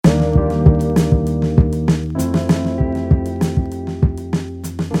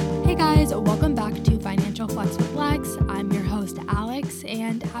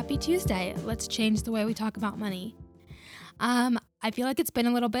Tuesday. Let's change the way we talk about money. I feel like it's been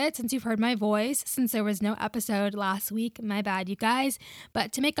a little bit since you've heard my voice, since there was no episode last week. My bad, you guys.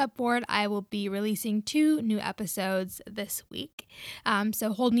 But to make up for it, I will be releasing 2 new episodes this week.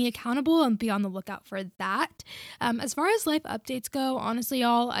 So hold me accountable and be on the lookout for that. As far as life updates go, honestly,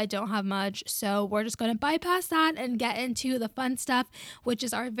 y'all, I don't have much. So we're just going to bypass that and get into the fun stuff, which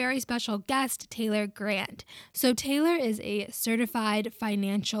is our very special guest, Taylor Grant. So Taylor is a certified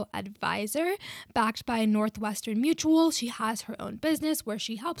financial advisor backed by Northwestern Mutual. She has her own business where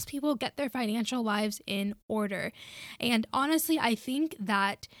she helps people get their financial lives in order. And honestly, I think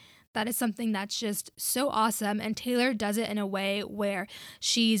that is something that's just so awesome. And Taylor does it in a way where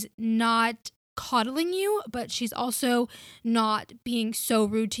she's not coddling you, but she's also not being so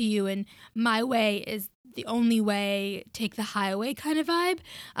rude to you. And my way is the only way, take the highway kind of vibe.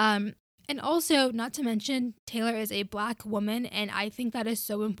 And also, not to mention, Taylor is a Black woman, and I think that is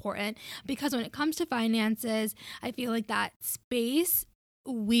so important because when it comes to finances, I feel like that space,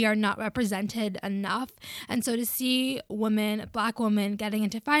 we are not represented enough. And so to see Black women getting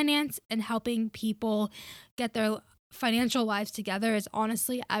into finance and helping people get their financial lives together is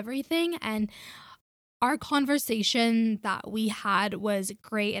honestly everything. And our conversation that we had was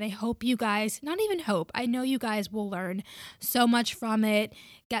great, and I hope you guys, not even hope, I know you guys will learn so much from it,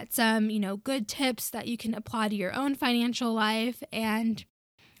 get some, good tips that you can apply to your own financial life, and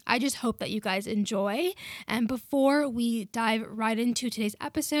I just hope that you guys enjoy. And before we dive right into today's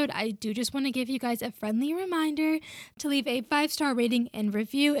episode, I do just want to give you guys a friendly reminder to leave a 5-star rating and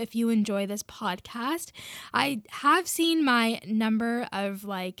review if you enjoy this podcast. I have seen my number of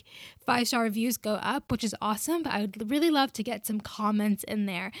 5-star reviews go up, which is awesome, but I would really love to get some comments in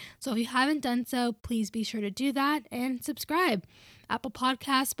there. So if you haven't done so, please be sure to do that and subscribe. Apple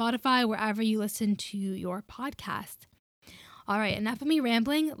Podcasts, Spotify, wherever you listen to your podcast. All right, enough of me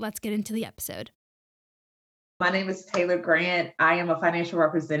rambling. Let's get into the episode. My name is Taylor Grant. I am a financial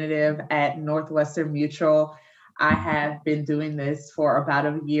representative at Northwestern Mutual. I have been doing this for about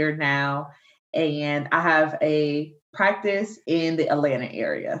a year now, and I have a practice in the Atlanta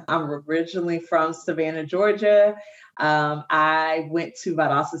area. I'm originally from Savannah, Georgia. I went to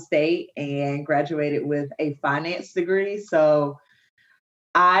Valdosta State and graduated with a finance degree. So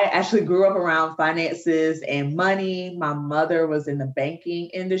I actually grew up around finances and money. My mother was in the banking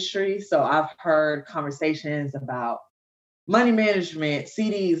industry, so I've heard conversations about money management,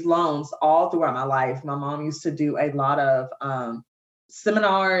 CDs, loans all throughout my life. My mom used to do a lot of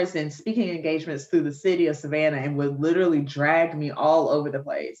seminars and speaking engagements through the city of Savannah and would literally drag me all over the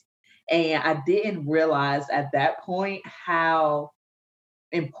place. And I didn't realize at that point how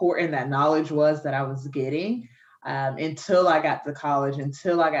important that knowledge was that I was getting. Until I got to college,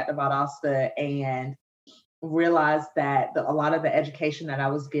 until I got to Valdosta and realized that a lot of the education that I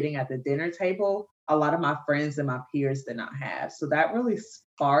was getting at the dinner table, a lot of my friends and my peers did not have. So that really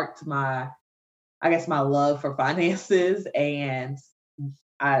sparked my love for finances. And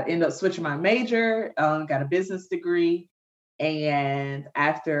I ended up switching my major, got a business degree. And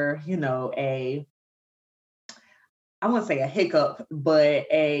after, I wouldn't say a hiccup, but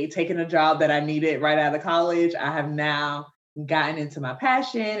taking a job that I needed right out of college, I have now gotten into my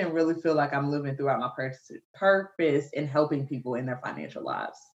passion and really feel like I'm living throughout my purpose in helping people in their financial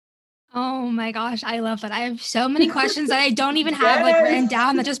lives. Oh my gosh, I love that. I have so many questions that I don't even have written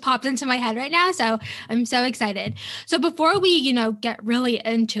down that just popped into my head right now. So I'm so excited. So before we, get really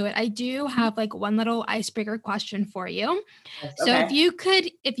into it, I do have one little icebreaker question for you. Yes, so okay.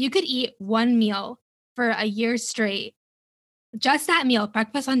 if you could eat one meal for a year straight, just that meal,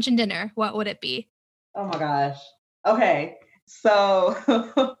 breakfast, lunch, and dinner, what would it be? Oh my gosh. Okay. So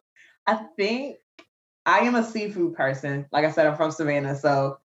I think I am a seafood person. Like I said, I'm from Savannah,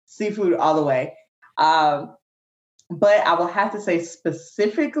 so seafood all the way. But I will have to say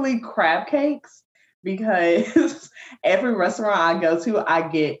specifically crab cakes because every restaurant I go to, I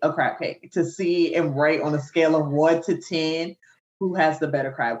get a crab cake to see and rate on a scale of 1 to 10 who has the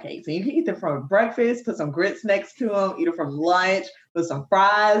better crab cakes. And you can eat them from breakfast, put some grits next to them, eat it from lunch, with some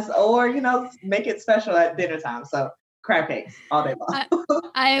fries, or, make it special at dinner time. So crab cakes all day long.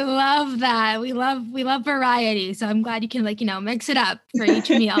 I love that. We love variety. So I'm glad you can mix it up for each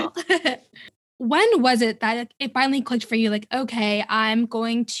meal. When was it that it finally clicked for you? Okay, I'm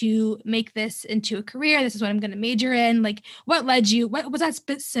going to make this into a career. This is what I'm going to major in. What was that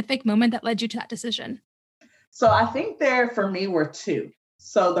specific moment that led you to that decision? So I think there for me were 2.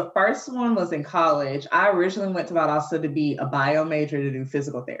 So the first one was in college. I originally went to Valdosta to be a bio major to do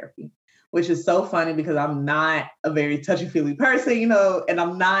physical therapy, which is so funny because I'm not a very touchy-feely person, and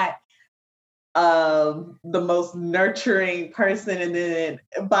I'm not the most nurturing person, and then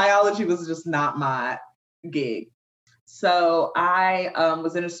biology was just not my gig. So I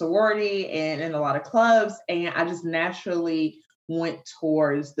was in a sorority and in a lot of clubs, and I just naturally went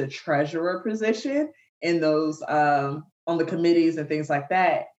towards the treasurer position in those on the committees and things like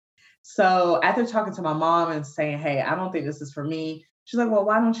that. So after talking to my mom and saying, "Hey, I don't think this is for me," she's like, "Well,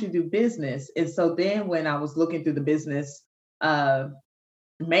 why don't you do business?" And so then when I was looking through the business uh,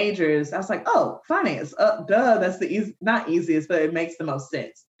 majors, I was like, "Oh, finance, duh, that's the not easiest, but it makes the most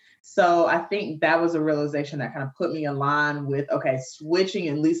sense." So I think that was a realization that kind of put me in line with, okay, switching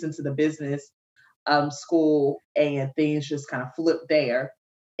at least into the business school, and things just kind of flipped there.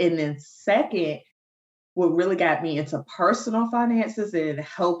 And then second, what really got me into personal finances and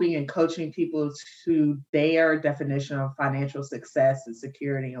helping and coaching people to their definition of financial success and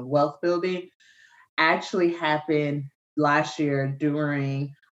security and wealth building actually happened last year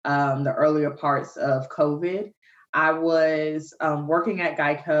during the earlier parts of COVID. I was working at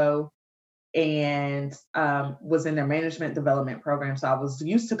Geico and was in their management development program. So I was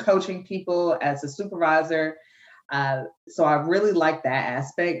used to coaching people as a supervisor. So I really like that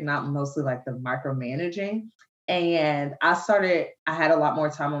aspect, not mostly like the micromanaging. And I had a lot more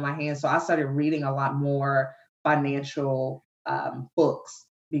time on my hands. So I started reading a lot more financial books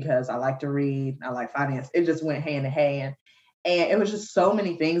because I like to read, I like finance. It just went hand in hand. And it was just so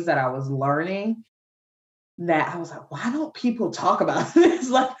many things that I was learning that I was like, why don't people talk about this?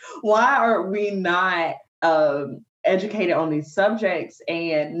 Like, why are we not educated on these subjects?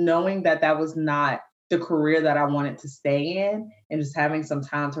 And knowing that that was not the career that I wanted to stay in, and just having some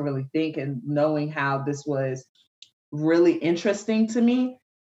time to really think and knowing how this was really interesting to me,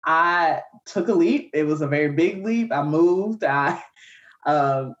 I took a leap. It was a very big leap. I moved. I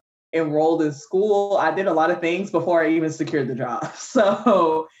um, enrolled in school. I did a lot of things before I even secured the job.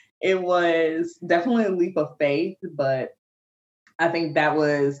 So it was definitely a leap of faith, but I think that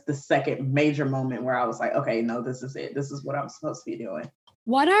was the second major moment where I was like, okay, no, this is it. This is what I'm supposed to be doing.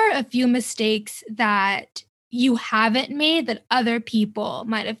 What are a few mistakes that you haven't made that other people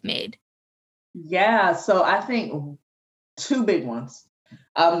might have made? Yeah, so I think two big ones.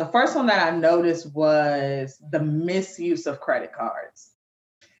 The first one that I noticed was the misuse of credit cards.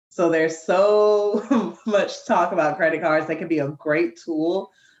 So there's so much talk about credit cards. They can be a great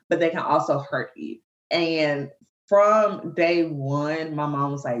tool, but they can also hurt you. And from day one, my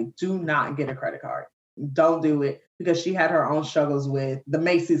mom was like, do not get a credit card. Don't do it, because she had her own struggles with the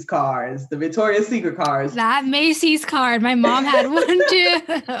Macy's cards, the Victoria's Secret cards. That Macy's card. My mom had one too.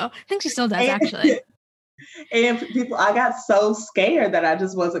 I think she still does, And, actually. and people, I got so scared that I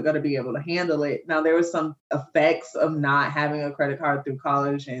just wasn't going to be able to handle it. Now, there were some effects of not having a credit card through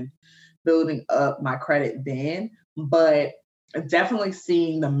college and building up my credit then, but definitely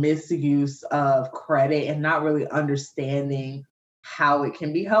seeing the misuse of credit and not really understanding how it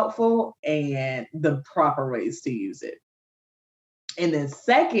can be helpful and the proper ways to use it. And then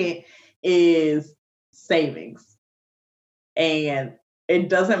second is savings. And it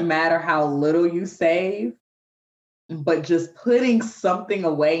doesn't matter how little you save, but just putting something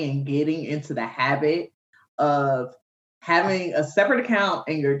away and getting into the habit of having a separate account,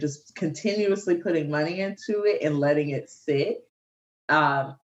 and you're just continuously putting money into it and letting it sit,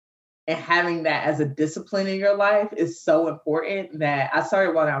 um, and having that as a discipline in your life is so important. That I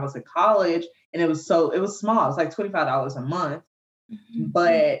started when I was in college, and it was small. It was like $25 a month, Mhm.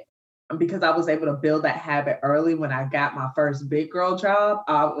 but because I was able to build that habit early, when I got my first big girl job,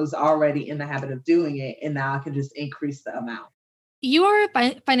 I was already in the habit of doing it, and now I can just increase the amount. You are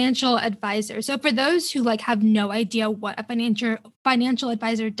a financial advisor. So for those who like have no idea what a financial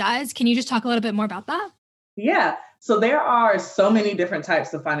advisor does, can you just talk a little bit more about that? Yeah. So there are so many different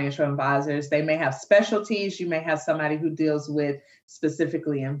types of financial advisors. They may have specialties. You may have somebody who deals with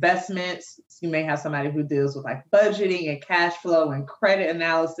specifically investments. You may have somebody who deals with like budgeting and cash flow and credit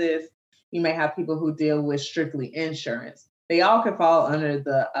analysis. You may have people who deal with strictly insurance. They all can fall under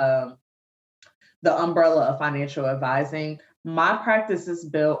the umbrella of financial advising. My practice is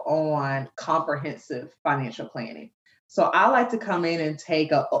built on comprehensive financial planning. So I like to come in and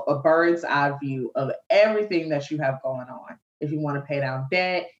take a bird's eye view of everything that you have going on. If you want to pay down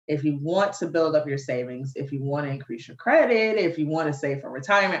debt, if you want to build up your savings, if you want to increase your credit, if you want to save for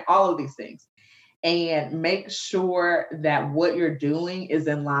retirement, all of these things. And make sure that what you're doing is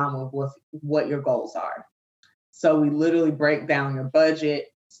in line with what your goals are. So we literally break down your budget,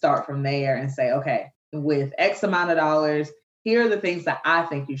 start from there, and say, okay, with X amount of dollars, here are the things that I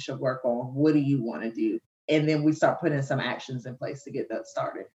think you should work on. What do you want to do? And then we start putting some actions in place to get that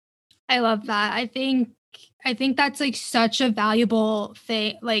started. I love that. I think that's like such a valuable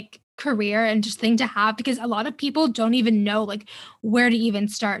thing, like career and just thing to have, because a lot of people don't even know like where to even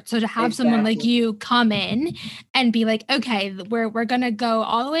start. So to have someone like you come in and be like, okay, we're gonna go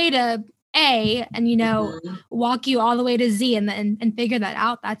all the way to A and walk you all the way to Z and figure that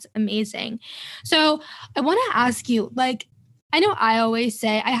out, that's amazing. So I want to ask you, like, I know I always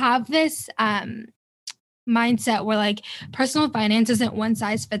say I have this mindset where like personal finance isn't one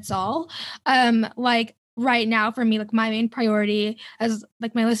size fits all. Like right now for me, like my main priority, as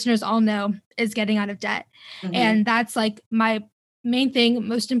like my listeners all know, is getting out of debt. And that's like my main thing,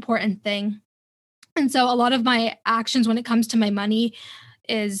 most important thing. And so a lot of my actions when it comes to my money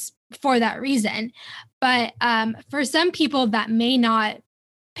is for that reason. But for some people that may not,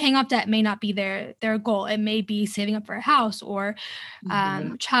 paying off debt may not be their goal. It may be saving up for a house or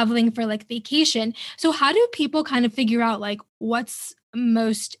traveling for like vacation. So how do people kind of figure out like what's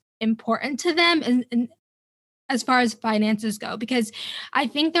most important to them and as far as finances go? Because I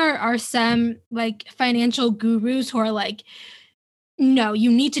think there are some like financial gurus who are like, no,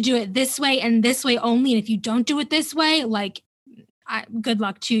 you need to do it this way and this way only. And if you don't do it this way, like, good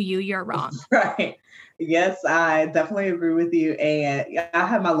luck to you. You're wrong. Right. Yes, I definitely agree with you. And I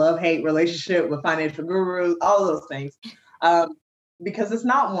have my love-hate relationship with financial gurus, all those things, because it's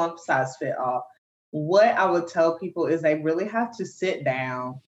not one size fit all. What I would tell people is they really have to sit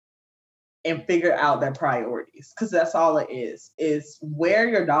down and figure out their priorities, because that's all it is where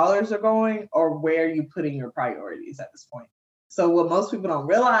your dollars are going or where you putting your priorities at this point. So what most people don't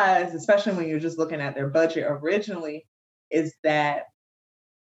realize, especially when you're just looking at their budget originally, is that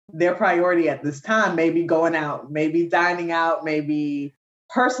their priority at this time may be going out, maybe dining out, maybe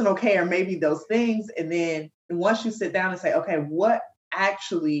personal care, maybe those things. And then once you sit down and say, okay, what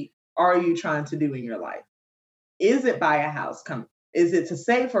actually are you trying to do in your life? Is it buy a house? Is it to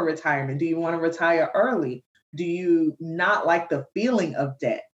save for retirement? Do you want to retire early? Do you not like the feeling of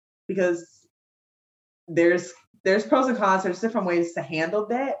debt? Because there's pros and cons. There's different ways to handle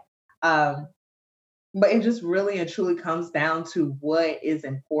debt. But it just really and truly comes down to what is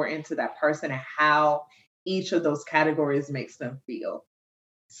important to that person and how each of those categories makes them feel.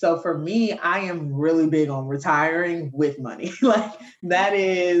 So for me, I am really big on retiring with money. Like that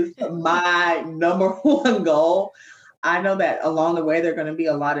is my number one goal. I know that along the way, there are going to be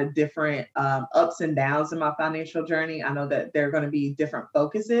a lot of different ups and downs in my financial journey. I know that there are going to be different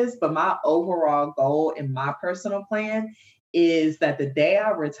focuses, but my overall goal in my personal plan is that the day I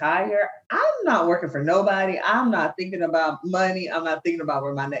retire, I'm not working for nobody. I'm not thinking about money. I'm not thinking about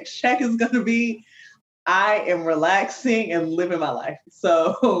where my next check is going to be. I am relaxing and living my life.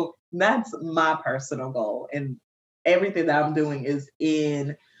 So that's my personal goal. And everything that I'm doing is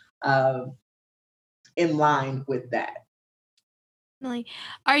in line with that.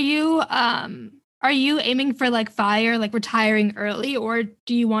 Are you aiming for like FIRE, like retiring early, or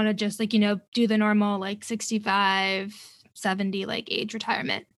do you want to just like, do the normal like 65, 70 like age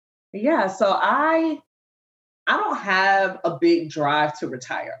retirement? Yeah, so I don't have a big drive to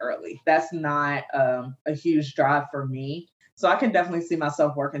retire early. That's not a huge drive for me. So I can definitely see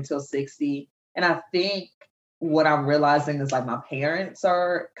myself working till 60. And I think what I'm realizing is like my parents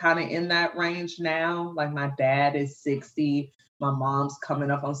are kind of in that range now. Like my dad is 60, my mom's coming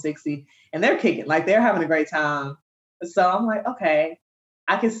up on 60, and they're kicking, like they're having a great time. So I'm like, okay,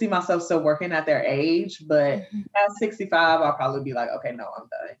 I can see myself still working at their age, but at 65, I'll probably be like, okay, no, I'm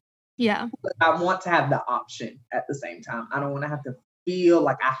done. Yeah. But I want to have the option at the same time. I don't want to have to feel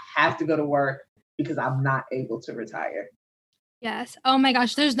like I have to go to work because I'm not able to retire. Yes. Oh my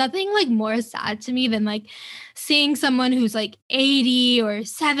gosh, there's nothing like more sad to me than like seeing someone who's like 80 or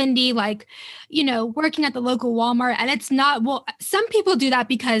 70, like, working at the local Walmart. And it's not, well, some people do that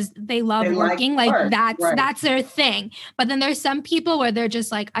because they love working. Like work. That's their thing. But then there's some people where they're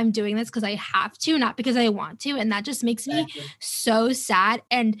just like, I'm doing this because I have to, not because I want to. And that just makes me so sad.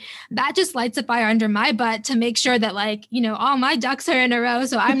 And that just lights a fire under my butt to make sure that like, all my ducks are in a row.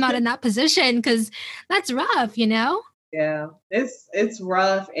 So I'm not in that position, because that's rough, Yeah, it's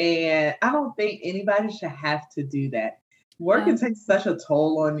rough, and I don't think anybody should have to do that. Working takes such a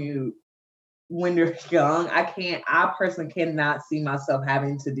toll on you when you're young. I personally cannot see myself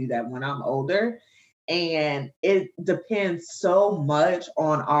having to do that when I'm older. And it depends so much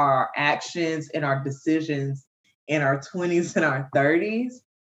on our actions and our decisions in our 20s and our 30s,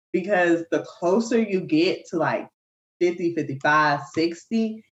 because the closer you get to like 50, 55,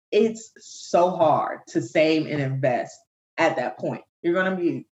 60, it's so hard to save and invest at that point. You're going to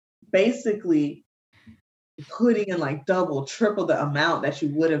be basically putting in like double, triple the amount that you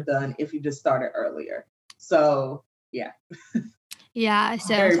would have done if you just started earlier. So, yeah. Yeah.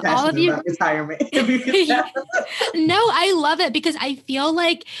 So, very passionate all of you about retirement. No, I love it because I feel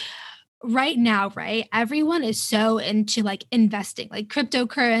like right now, right? Everyone is so into like investing, like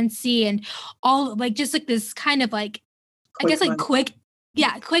cryptocurrency and all like just like this kind of like, I guess Quick like money. quick,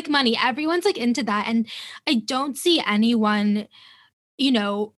 yeah, quick money. Everyone's like into that. And I don't see anyone, you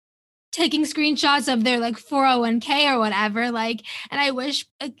know, taking screenshots of their like 401k or whatever. Like, and I wish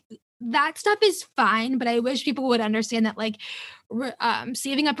like, that stuff is fine, but I wish people would understand that like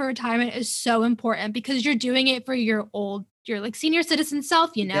saving up for retirement is so important because you're doing it for your like senior citizen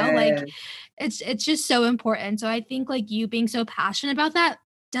self, you know, like Yes. it's just so important. So I think like you being so passionate about that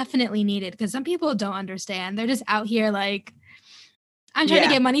definitely needed because some people don't understand. They're just out here like, I'm trying to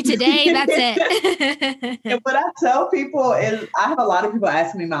Yeah. get money today. That's And it. what I tell people is I have a lot of people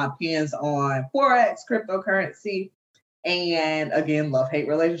ask me my opinions on Forex, cryptocurrency, and again, love-hate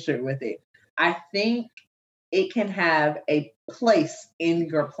relationship with it. I think it can have a place in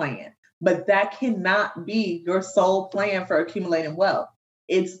your plan, but that cannot be your sole plan for accumulating wealth.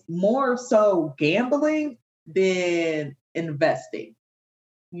 It's more so gambling than investing.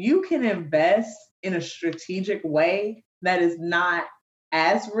 You can invest in a strategic way that is not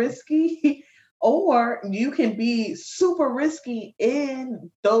as risky, or you can be super risky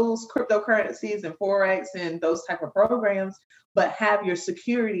in those cryptocurrencies and forex and those type of programs, but have your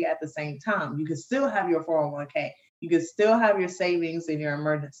security at the same time. You can still have your 401k. You can still have your savings in your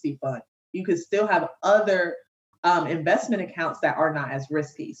emergency fund. You can still have other investment accounts that are not as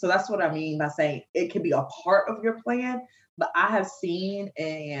risky. So that's what I mean by saying it can be a part of your plan, but I have seen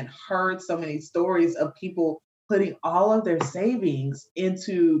and heard so many stories of people putting all of their savings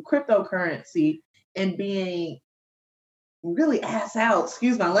into cryptocurrency and being really ass out,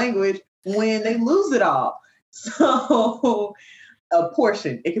 excuse my language, when they lose it all. So a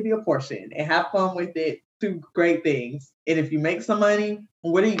portion, it could be a portion and have fun with it, do great things. And if you make some money,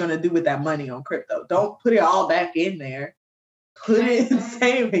 what are you going to do with that money on crypto? Don't put it all back in there. Put it in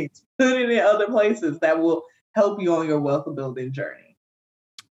savings, put it in other places that will help you on your wealth building journey.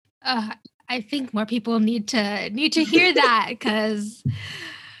 uh, I think more people need to hear that because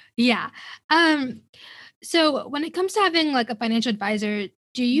yeah. Um so when it comes to having like a financial advisor,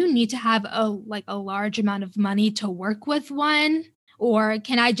 do you need to have a large amount of money to work with one? Or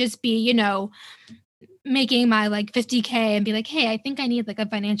can I just be, you know, making my like 50K and be like, hey, I think I need like a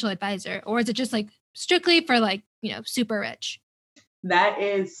financial advisor? Or is it just like strictly for like, you know, super rich? That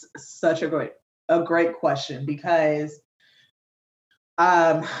is such a great question because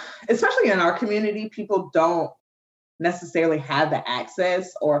especially in our community, people don't necessarily have the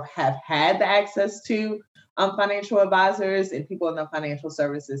access or have had the access to financial advisors and people in the financial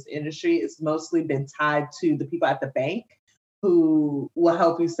services industry. It's mostly been tied to the people at the bank who will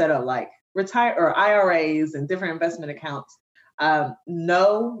help you set up like retire or IRAs and different investment accounts.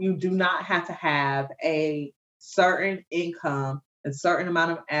 No, you do not have to have a certain income and certain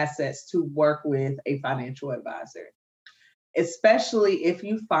amount of assets to work with a financial advisor, especially if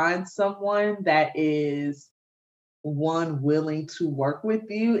you find someone that is one willing to work with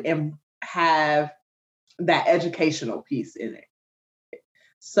you and have that educational piece in it.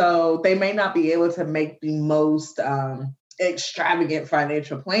 So they may not be able to make the most extravagant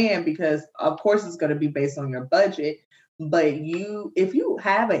financial plan because, of course, it's going to be based on your budget. But if you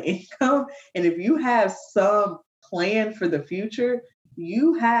have an income and if you have some plan for the future,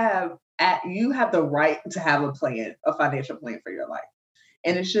 you have the right to have a financial plan for your life.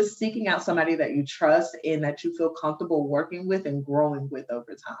 And it's just seeking out somebody that you trust and that you feel comfortable working with and growing with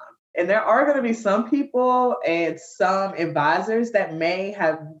over time. And there are going to be some people and some advisors that may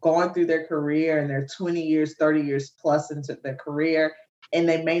have gone through their career and they're 20 years, 30 years plus into their career, and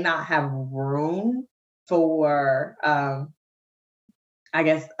they may not have room for, I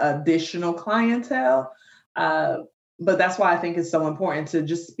guess, additional clientele. But that's why I think it's so important to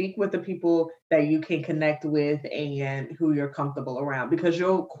just speak with the people that you can connect with and who you're comfortable around, because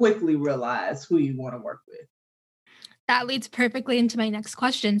you'll quickly realize who you want to work with. That leads perfectly into my next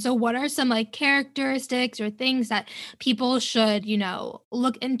question. So, what are some like characteristics or things that people should, you know,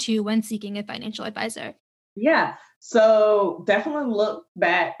 look into when seeking a financial advisor? Yeah. So definitely look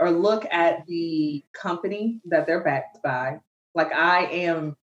at the company that they're backed by. Like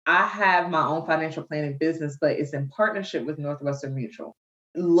I have my own financial planning business, but it's in partnership with Northwestern Mutual.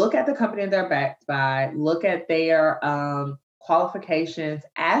 Look at the company they're backed by, look at their qualifications,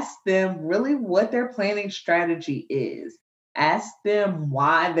 ask them really what their planning strategy is, ask them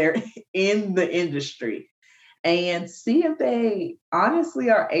why they're in the industry, and see if they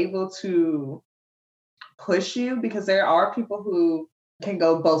honestly are able to push you, because there are people who can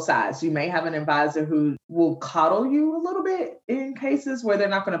go both sides. You may have an advisor who will coddle you a little bit in cases where they're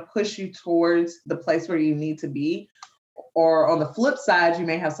not going to push you towards the place where you need to be. or on the flip side, you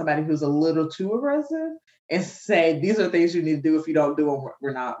may have somebody who's a little too aggressive and say, these are things you need to do. If you don't do them,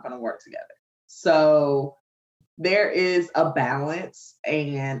 we're not going to work together. So there is a balance,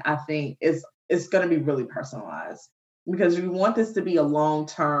 and I think it's going to be really personalized, because we want this to be a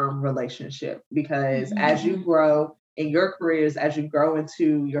long-term relationship, because as you grow in your careers, as you grow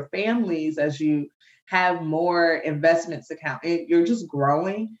into your families, as you have more investments account, and you're just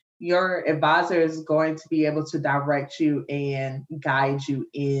growing, your advisor is going to be able to direct you and guide you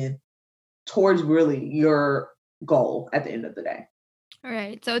in towards really your goal at the end of the day. All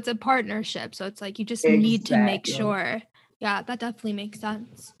right. So it's a partnership. So it's like you just need to make sure. Yeah, that definitely makes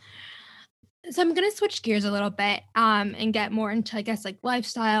sense. So I'm going to switch gears a little bit and get more into, I guess, like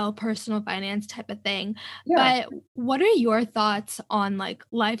lifestyle, personal finance type of thing. Yeah. But what are your thoughts on like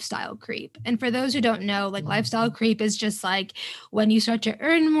lifestyle creep? And for those who don't know, like lifestyle creep is just like when you start to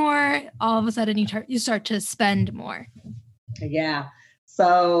earn more, all of a sudden you start to spend more. Yeah.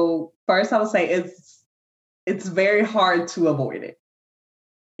 So first I would say it's very hard to avoid it.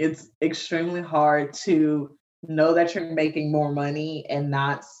 It's extremely hard to know that you're making more money and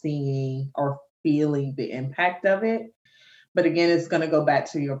not seeing or feeling the impact of it. But again, it's going to go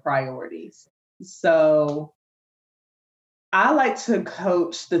back to your priorities. So I like to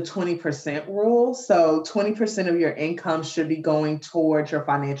coach the 20% rule. So 20% of your income should be going towards your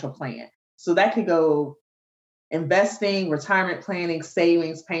financial plan. So that could go investing, retirement planning,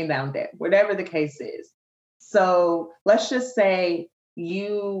 savings, paying down debt, whatever the case is. So let's just say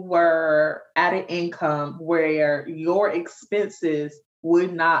you were at an income where your expenses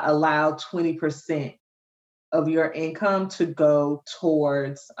would not allow 20% of your income to go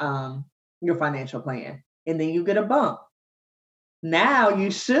towards your financial plan. And then you get a bump. Now you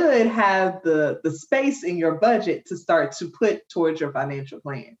should have the space in your budget to start to put towards your financial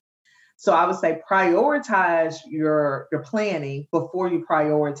plan. So I would say prioritize your planning before you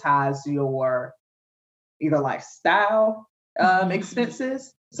prioritize your lifestyle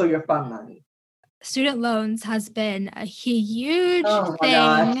expenses. So your fun money. Student loans has been a huge thing,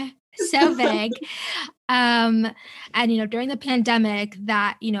 gosh. so big. And during the pandemic,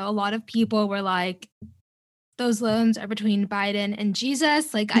 that a lot of people were like, those loans are between Biden and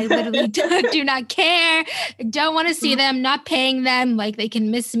Jesus. Like, I literally do not care. I don't want to see them, not paying them. Like, they can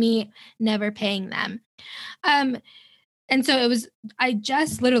miss me, never paying them. And so I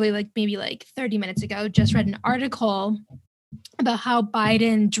just literally maybe 30 minutes ago, just read an article about how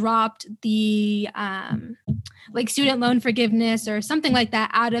Biden dropped the student loan forgiveness or something like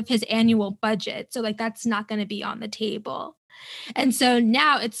that out of his annual budget. So that's not going to be on the table. And so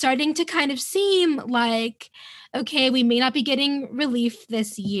now it's starting to kind of seem like, okay, we may not be getting relief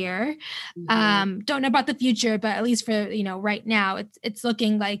this year. Don't know about the future, but at least for, right now, it's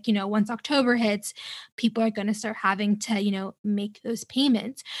looking like, once October hits, people are going to start having to, make those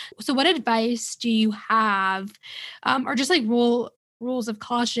payments. So what advice do you have, or just rules of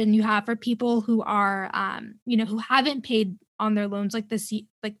caution you have for people who are, who haven't paid on their loans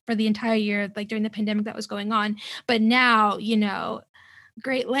for the entire year, during the pandemic that was going on, but now,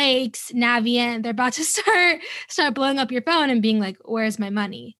 Great Lakes, Navient, they're about to start blowing up your phone and being like, where's my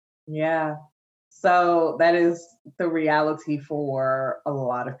money? Yeah. So that is the reality for a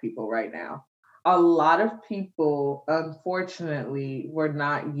lot of people right now. A lot of people, unfortunately, were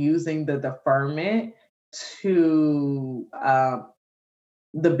not using the deferment to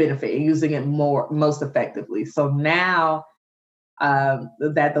the benefit and using it most effectively. So now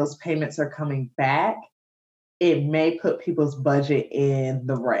that those payments are coming back, it may put people's budget in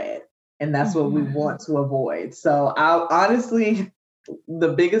the red. And that's what we want to avoid. So honestly,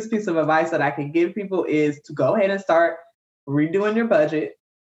 the biggest piece of advice that I can give people is to go ahead and start redoing your budget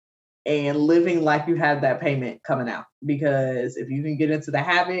and living like you have that payment coming out. Because if you can get into the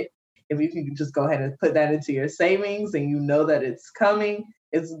habit, if you can just go ahead and put that into your savings and you know that it's coming,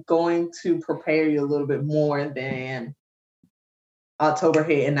 it's going to prepare you a little bit more than October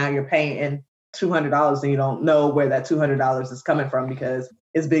hit and now you're paying $200 and you don't know where that $200 is coming from because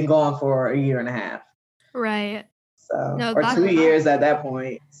it's been gone for a year and a half. Right. So, no, or 2 years at that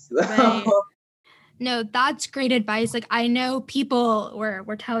point. So. Right. No, that's great advice. I know people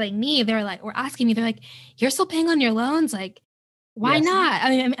were telling me, were asking me, they're like, you're still paying on your loans? Why not?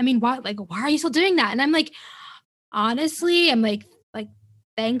 I mean, why are you still doing that? And I'm like, honestly, I'm like,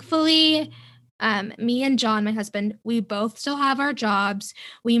 thankfully, me and John, my husband, we both still have our jobs.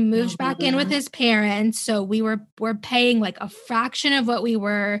 We moved back in with his parents. So we're paying a fraction of what we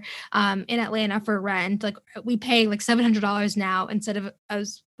were in Atlanta for rent. We pay $700 now instead of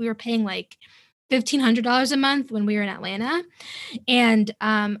we were paying $1,500 a month when we were in Atlanta. And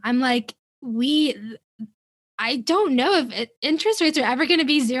I'm like, I don't know if interest rates are ever going to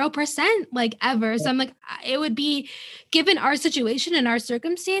be 0%, like ever. So I'm like, it would be, given our situation and our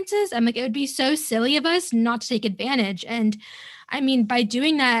circumstances, I'm like, it would be so silly of us not to take advantage. And I mean, by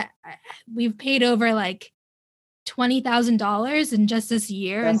doing that, we've paid over like $20,000 in just this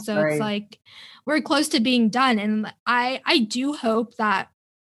year. And That's so it's great. like, we're close to being done. And I do hope that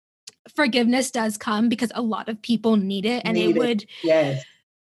forgiveness does come, because a lot of people need it, and Need it. Yes.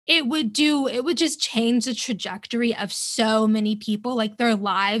 it would just change the trajectory of so many people, like their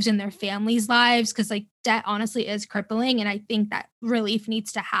lives and their families' lives, because like debt honestly is crippling, and I think that relief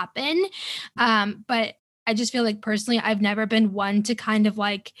needs to happen. But I just feel like personally, I've never been one to kind of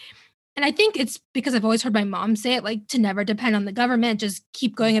like, and I think it's because I've always heard my mom say it, like to never depend on the government, just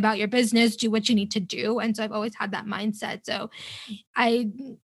keep going about your business, do what you need to do. And so I've always had that mindset. So I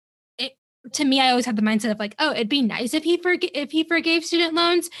it, to me, I always had the mindset of like, oh, it'd be nice if he forgave student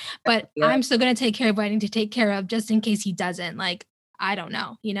loans, but Yeah. I'm still going to take care of what I need to take care of, just in case he doesn't. Like, I don't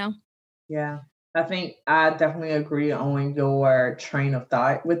know, you know? Yeah. I think I definitely agree on your train of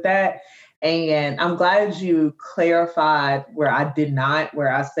thought with that. And I'm glad you clarified where I did not,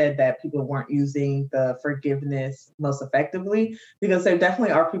 where I said that people weren't using the forgiveness most effectively, because there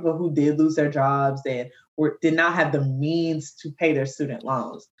definitely are people who did lose their jobs and did not have the means to pay their student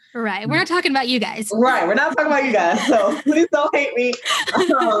loans. Right. We're not talking about you guys. Right. We're not talking about you guys. So please don't hate me.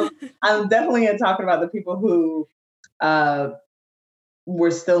 I'm definitely talking about the people who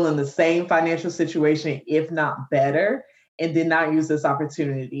were still in the same financial situation, if not better, and did not use this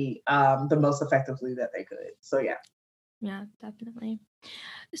opportunity the most effectively that they could. So yeah. Yeah, definitely.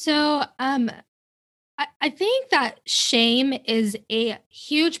 So, I think that shame is a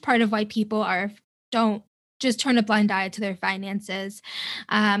huge part of why people don't just turn a blind eye to their finances.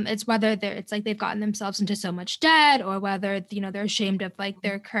 It's whether it's like they've gotten themselves into so much debt, or whether they're ashamed of like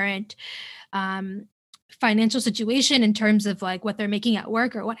their current um, financial situation in terms of like what they're making at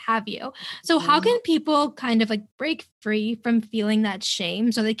work or what have you. So how Mhm. can people kind of like break free from feeling that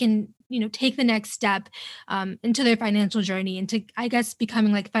shame, so they can take the next step into their financial journey, into, I guess,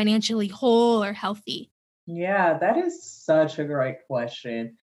 becoming like financially whole or healthy? Yeah, that is such a great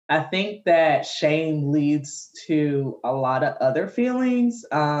question. I think that shame leads to a lot of other feelings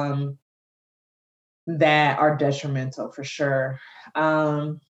that are detrimental for sure.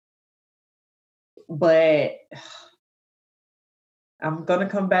 Um, but I'm going to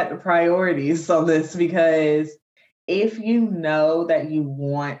come back to priorities on this, because if you know that you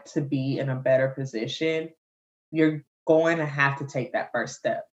want to be in a better position, you're going to have to take that first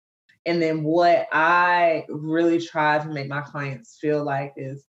step. And then what I really try to make my clients feel like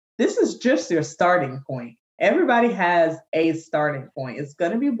is, this is just your starting point. Everybody has a starting point. It's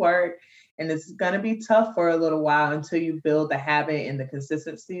going to be work, and it's going to be tough for a little while until you build the habit and the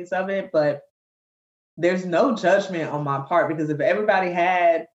consistencies of it. But there's no judgment on my part, because if everybody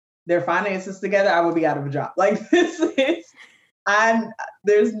had their finances together, I would be out of a job. Like this is, I'm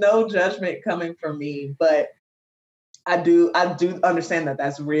there's no judgment coming from me, but I do understand that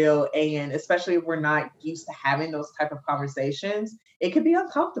that's real, and especially if we're not used to having those type of conversations, it could be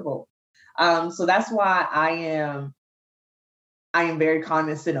uncomfortable. So that's why I am very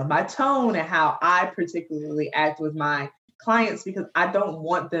cognizant of my tone and how I particularly act with my clients, because I don't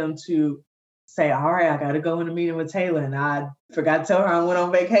want them to say, all right, I got to go in a meeting with Taylor, and I forgot to tell her I went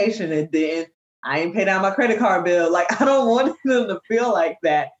on vacation, and then I ain't paid out my credit card bill. Like, I don't want them to feel like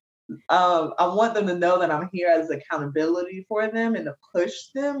that. I want them to know that I'm here as accountability for them and to push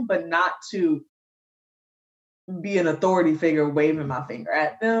them, but not to be an authority figure waving my finger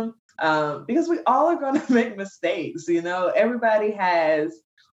at them. Because we all are going to make mistakes. Everybody has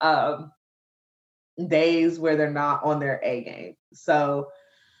um, days where they're not on their A game. So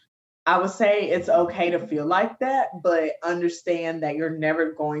I would say it's okay to feel like that, but understand that you're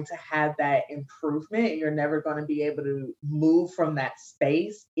never going to have that improvement. You're never going to be able to move from that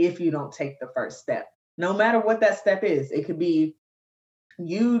space if you don't take the first step. No matter what that step is, it could be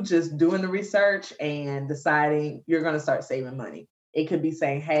you just doing the research and deciding you're going to start saving money. It could be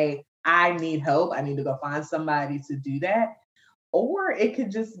saying, hey, I need help. I need to go find somebody to do that. Or it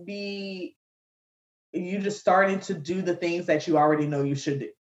could just be you just starting to do the things that you already know you should do.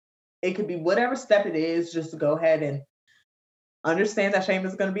 It could be whatever step it is, just to go ahead and understand that shame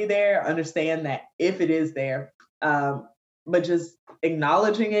is going to be there, understand that if it is there, but just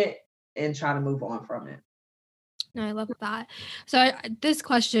acknowledging it and trying to move on from it. No, I love that. So this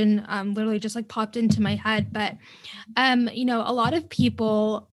question literally just like popped into my head, but a lot of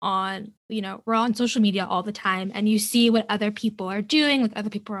people we're on social media all the time, and you see what other people are doing, like other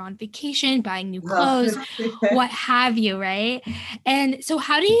people are on vacation, buying new clothes, what have you, right? And so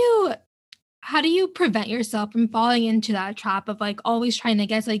how do you prevent yourself from falling into that trap of like always trying to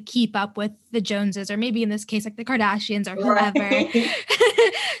guess like keep up with the Joneses, or maybe in this case like the Kardashians or whoever, Right.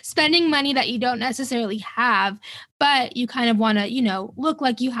 spending money that you don't necessarily have, but you kind of want to, look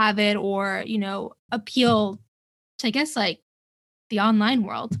like you have it, or, appeal to, I guess, like the online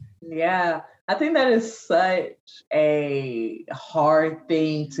world. Yeah, I think that is such a hard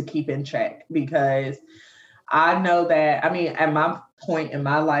thing to keep in check because I know that, I mean, at my point in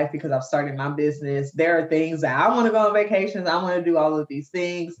my life, because I've started my business, there are things that I want to go on vacations. I want to do all of these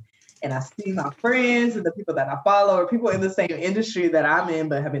things. And I see my friends and the people that I follow, or people in the same industry that I'm in,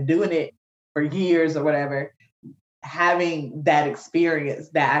 but have been doing it for years or whatever, having that experience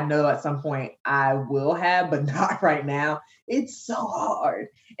that I know at some point I will have, but not right now. It's so hard.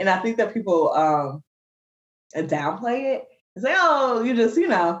 And I think that people downplay it and say, oh, you just,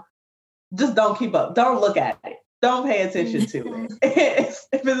 just don't keep up. Don't look at it. Don't pay attention to it. If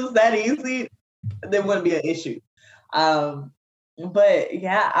it was that easy, there wouldn't be an issue. But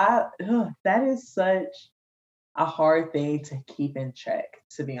yeah, that is such a hard thing to keep in check,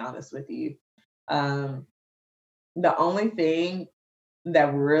 to be honest with you. The only thing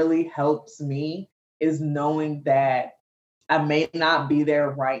that really helps me is knowing that I may not be there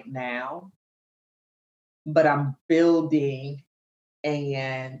right now, but I'm building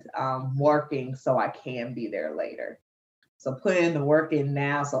and working so I can be there later. So put in the work in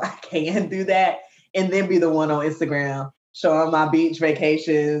now so I can do that, and then be the one on Instagram showing my beach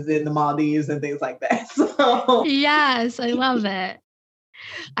vacations in the Maldives and things like that. So Yes, I love it.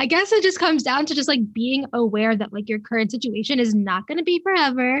 I guess it just comes down to just like being aware that like your current situation is not going to be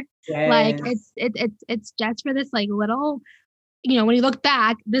forever. Like yes, it's just for this like little, when you look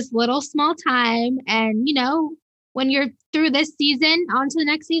back, this little small time, and when you're through this season on to the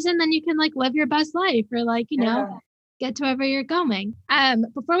next season, then you can like live your best life, or like, yeah, get to wherever you're going.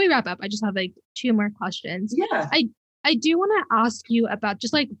 Before we wrap up, I just have like two more questions. yeah. I do want to ask you about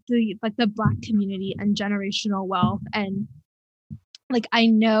just like the Black community and generational wealth. And like I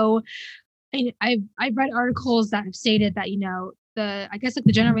know I've read articles that have stated that I guess like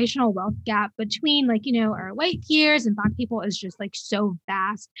the generational wealth gap between like our white peers and Black people is just like so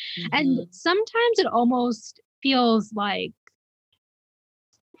vast, and Mhm. sometimes it almost feels like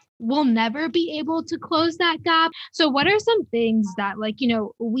we'll never be able to close that gap. So what are some things that like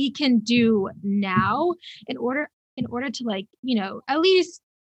we can do now in order to like at least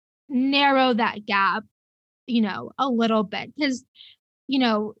narrow that gap a little bit? Because you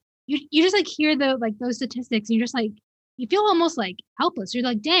know, you just like hear those statistics, and you're just like you feel almost like helpless. You're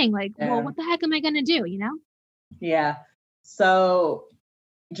like, dang, like, well, Yeah, what the heck am I gonna do? yeah. So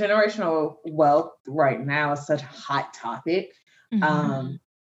generational wealth right now is such a hot topic, Hmm. um,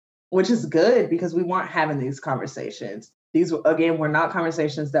 which is good because we weren't having these conversations. These again were not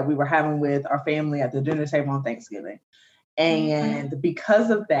conversations that we were having with our family at the dinner table on Thanksgiving. And because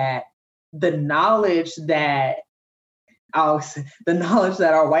of that, the knowledge that the knowledge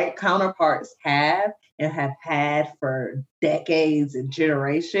that our white counterparts have and have had for decades and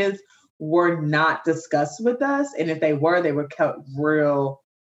generations were not discussed with us. And if they were kept real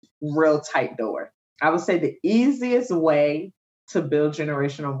tight door. I would say the easiest way to build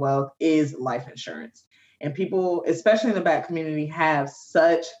generational wealth is life insurance. And people, especially in the Black community, have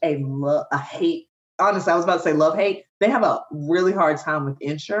such a hate. Honestly, I was about to say love hate. They have a really hard time with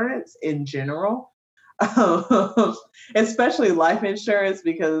insurance in general, especially life insurance,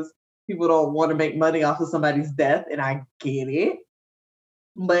 because people don't want to make money off of somebody's death. And I get it.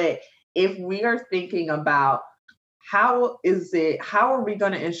 But if we are thinking about how are we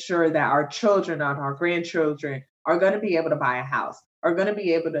going to ensure that our children and our grandchildren are going to be able to buy a house, are going to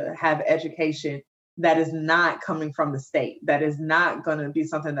be able to have education that is not coming from the state, that is not going to be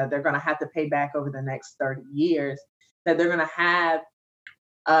something that they're going to have to pay back over the next 30 years, that they're going to have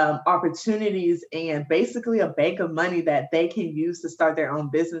opportunities and basically a bank of money that they can use to start their own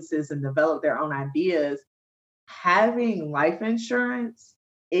businesses and develop their own ideas. Having life insurance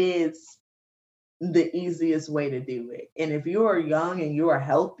is the easiest way to do it. And if you are young and you are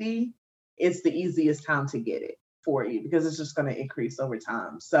healthy, it's the easiest time to get it for you because it's just going to increase over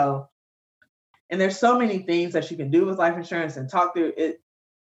time. So, and there's so many things that you can do with life insurance and talk through it,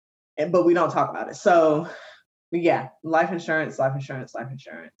 but we don't talk about it. So, yeah, life insurance, life insurance, life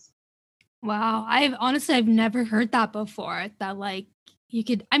insurance. Wow, I've never heard that before. That like you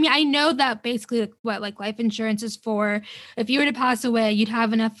could. I mean, I know that basically like, what like life insurance is for. If you were to pass away, you'd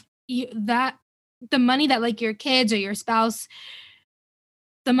have enough that the money that like your kids or your spouse,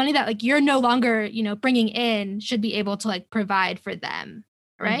 the money that like you're no longer bringing in, should be able to like provide for them,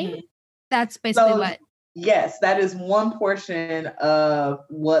 right? Mhm. That's basically So what. yes, that is one portion of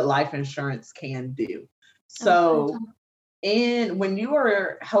what life insurance can do. So, when you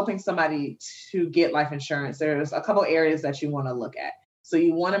are helping somebody to get life insurance, there's a couple areas that you want to look at. So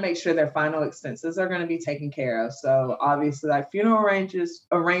you want to make sure their final expenses are going to be taken care of. So obviously, like funeral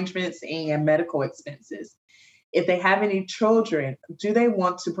arrangements and medical expenses. If they have any children, do they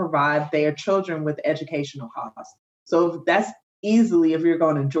want to provide their children with educational costs? So if that's easily, if you're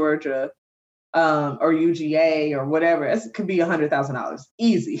going to Georgia or UGA or whatever, it could be $100,000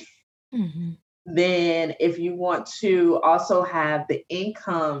 easy. Mm-hmm. Then if you want to also have the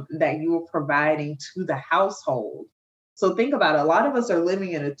income that you are providing to the household. So think about it. A lot of us are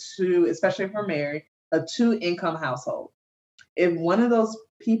living in especially if we're married, a 2-income household. If one of those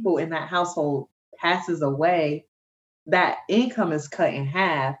people in that household passes away, that income is cut in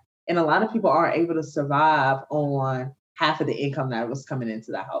half. And a lot of people aren't able to survive on half of the income that was coming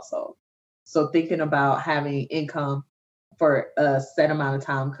into the household. So thinking about having income for a set amount of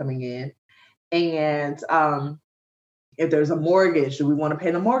time coming in. And if there's a mortgage, do we want to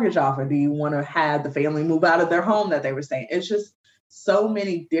pay the mortgage off, or do you want to have the family move out of their home that they were staying? It's just so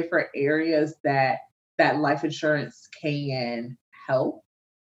many different areas that life insurance can help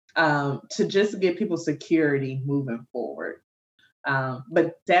to just give people security moving forward.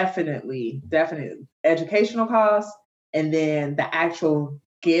 But definitely educational costs, and then the actual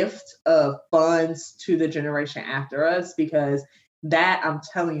gift of funds to the generation after us, because that, I'm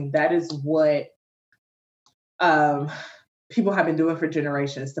telling you, that is what people have been doing for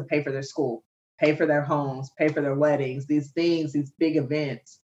generations to pay for their school, pay for their homes, pay for their weddings, these things, these big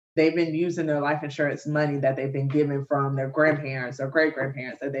events. They've been using their life insurance money that they've been given from their grandparents or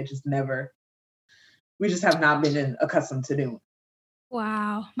great-grandparents that they just we just have not been accustomed to doing.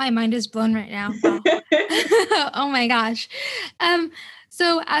 Wow. My mind is blown right now. Wow. Oh my gosh.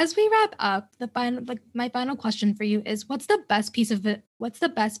 So as we wrap up, my final question for you is, what's the best piece of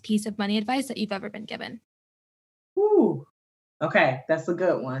money advice that you've ever been given? Ooh. Okay, that's a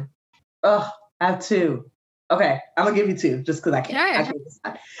good one. Oh, I have 2. Okay, I'm gonna give you 2 just because I can't. Sure. I can't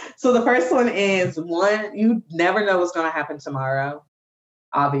decide. So the first one is, one, you never know what's gonna happen tomorrow.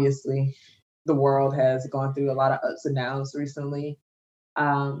 Obviously, the world has gone through a lot of ups and downs recently.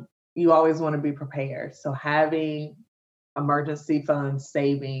 You always want to be prepared. So having emergency fund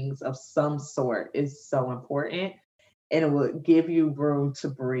savings of some sort is so important, and it will give you room to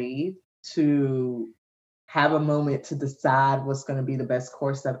breathe, to have a moment to decide what's going to be the best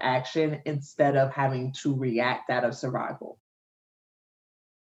course of action instead of having to react out of survival.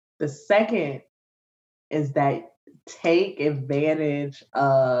 The second is that take advantage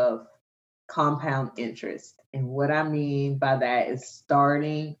of compound interest. And what I mean by that is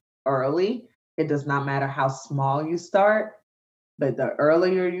starting early. It does not matter how small you start, but the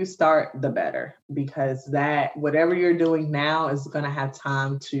earlier you start, the better, because that whatever you're doing now is going to have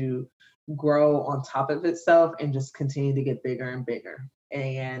time to grow on top of itself and just continue to get bigger and bigger.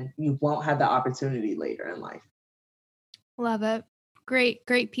 And you won't have the opportunity later in life. Love it.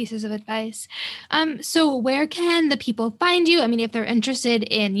 Great pieces of advice. So where can the people find you? I mean, if they're interested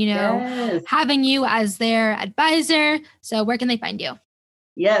in, Yes. having you as their advisor, so where can they find you?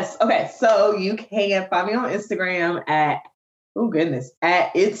 Yes. Okay. So you can find me on Instagram at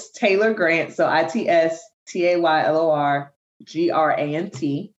It's Taylor Grant. So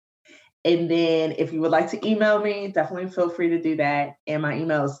ITSTAYLORGRANT. And then if you would like to email me, definitely feel free to do that. And my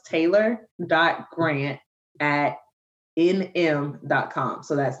email is taylor.grant@nm.com.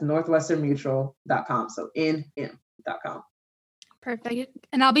 So that's northwesternmutual.com. So nm.com. Perfect.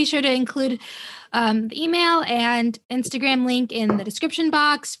 And I'll be sure to include the email and Instagram link in the description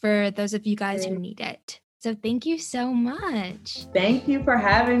box for those of you guys who need it. So thank you so much. Thank you for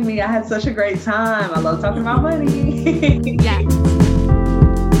having me. I had such a great time. I love talking about money. Yeah.